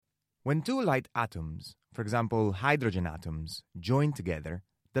When two light atoms, for example hydrogen atoms, join together,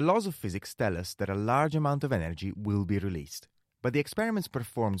 the laws of physics tell us that a large amount of energy will be released. But the experiments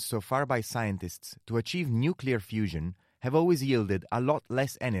performed so far by scientists to achieve nuclear fusion have always yielded a lot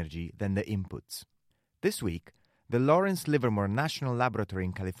less energy than the inputs. This week, the Lawrence Livermore National Laboratory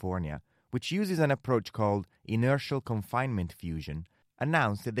in California, which uses an approach called inertial confinement fusion,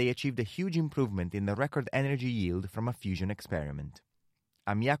 announced that they achieved a huge improvement in the record energy yield from a fusion experiment.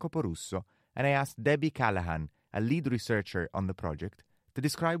 I'm Jacopo Russo, and I asked Debbie Callahan, a lead researcher on the project, to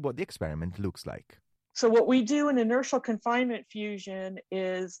describe what the experiment looks like. So what we do in inertial confinement fusion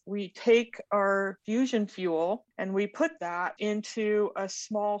is we take our fusion fuel and we put that into a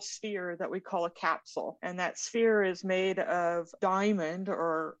small sphere that we call a capsule. And that sphere is made of diamond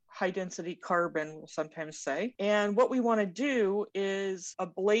or high-density carbon, we'll sometimes say. And what we want to do is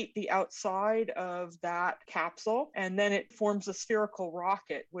ablate the outside of that capsule, and then it forms a spherical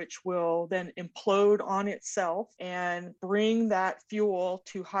rocket, which will then implode on itself and bring that fuel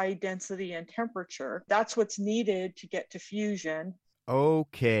to high density and temperature. That's what's needed to get to fusion.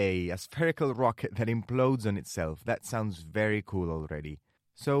 Okay, a spherical rocket that implodes on itself. That sounds very cool already.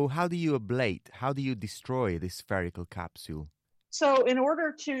 So how do you ablate? How do you destroy this spherical capsule? So in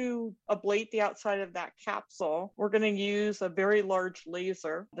order to ablate the outside of that capsule, we're going to use a very large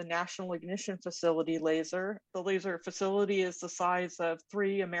laser, the National Ignition Facility laser. The laser facility is the size of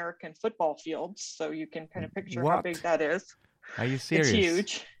 3 American football fields. So you can kind of picture how big that is. Are you serious? It's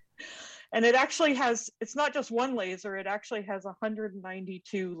huge. And it actually has, it's not just one laser, it actually has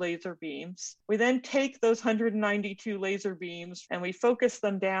 192 laser beams. We then take those 192 laser beams and we focus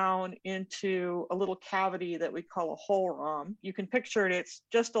them down into a little cavity that we call a hohlraum. You can picture it, it's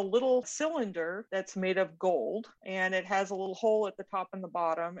just a little cylinder that's made of gold, and it has a little hole at the top and the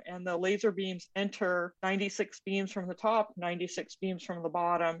bottom, and the laser beams enter 96 beams from the top, 96 beams from the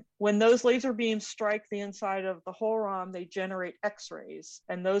bottom. When those laser beams strike the inside of the hohlraum, they generate X-rays,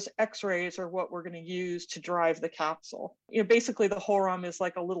 and those X-rays are what we're going to use to drive the capsule. Basically the hohlraum is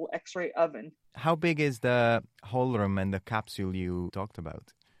like a little X-ray oven. How big is the hohlraum and the capsule you talked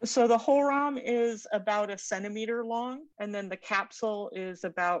about? So the hohlraum is about 1 centimeter long, and then the capsule is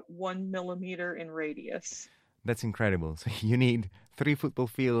about 1 millimeter in radius. That's incredible. So you need 3 football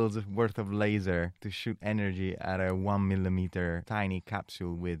fields worth of laser to shoot energy at a 1 millimeter tiny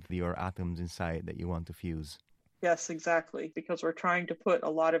capsule with your atoms inside that you want to fuse. Yes, exactly, because we're trying to put a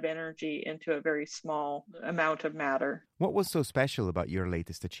lot of energy into a very small amount of matter. What was so special about your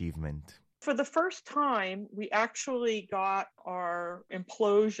latest achievement? For the first time, we actually got our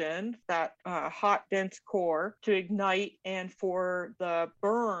implosion, that hot, dense core, to ignite and for the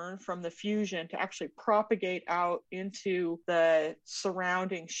burn from the fusion to actually propagate out into the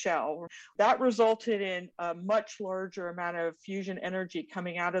surrounding shell. That resulted in a much larger amount of fusion energy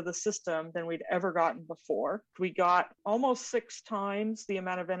coming out of the system than we'd ever gotten before. We got almost 6 times the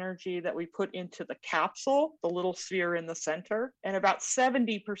amount of energy that we put into the capsule, the little sphere in the center, and about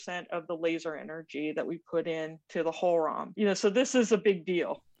 70% of the laser energy that we put into the hohlraum. So this is a big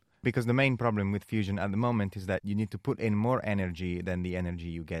deal. Because the main problem with fusion at the moment is that you need to put in more energy than the energy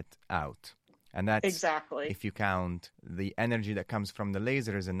you get out. And that's exactly if you count the energy that comes from the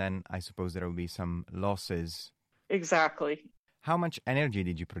lasers, and then I suppose there will be some losses. Exactly. How much energy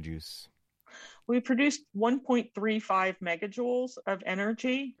did you produce? We produced 1.35 megajoules of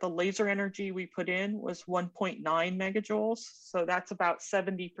energy. The laser energy we put in was 1.9 megajoules. So that's about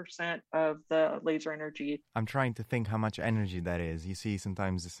 70% of the laser energy. I'm trying to think how much energy that is. You see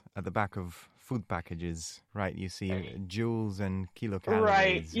sometimes at the back of food packages, right? You see joules and kilocalories.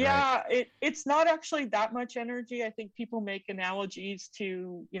 Right. Yeah, it's not actually that much energy. I think people make analogies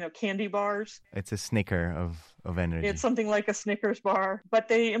to, candy bars. It's a Snicker of energy. It's something like a Snickers bar. But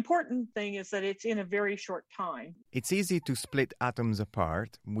the important thing is that it's in a very short time. It's easy to split atoms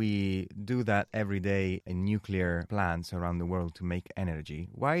apart. We do that every day in nuclear plants around the world to make energy.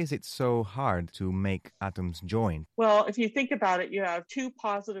 Why is it so hard to make atoms join? Well, if you think about it, you have 2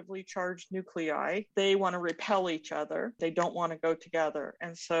 positively charged nuclei. They want to repel each other. They don't want to go together.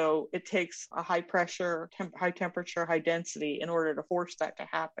 And so it takes a high pressure, high temperature, high density in order to force that to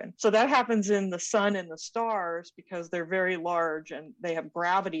happen. So that happens in the sun and the stars because they're very large and they have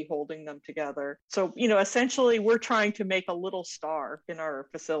gravity holding them together. So, essentially we're trying to make a little star in our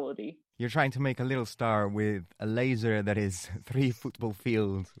facility. You're trying to make a little star with a laser that is 3 football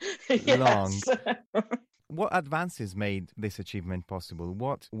fields long. What advances made this achievement possible?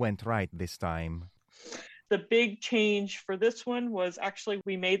 What went right this time? The big change for this one was actually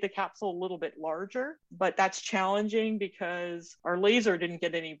we made the capsule a little bit larger, but that's challenging because our laser didn't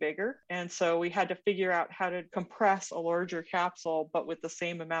get any bigger. And so we had to figure out how to compress a larger capsule, but with the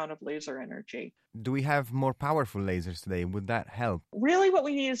same amount of laser energy. Do we have more powerful lasers today? Would that help? Really, what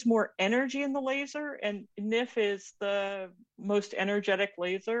we need is more energy in the laser, and NIF is the most energetic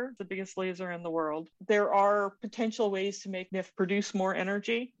laser, the biggest laser in the world. There are potential ways to make NIF produce more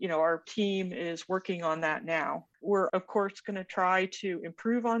energy. Our team is working on that now. We're, of course, going to try to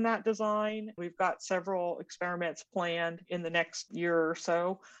improve on that design. We've got several experiments planned in the next year or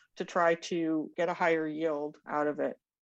so to try to get a higher yield out of it.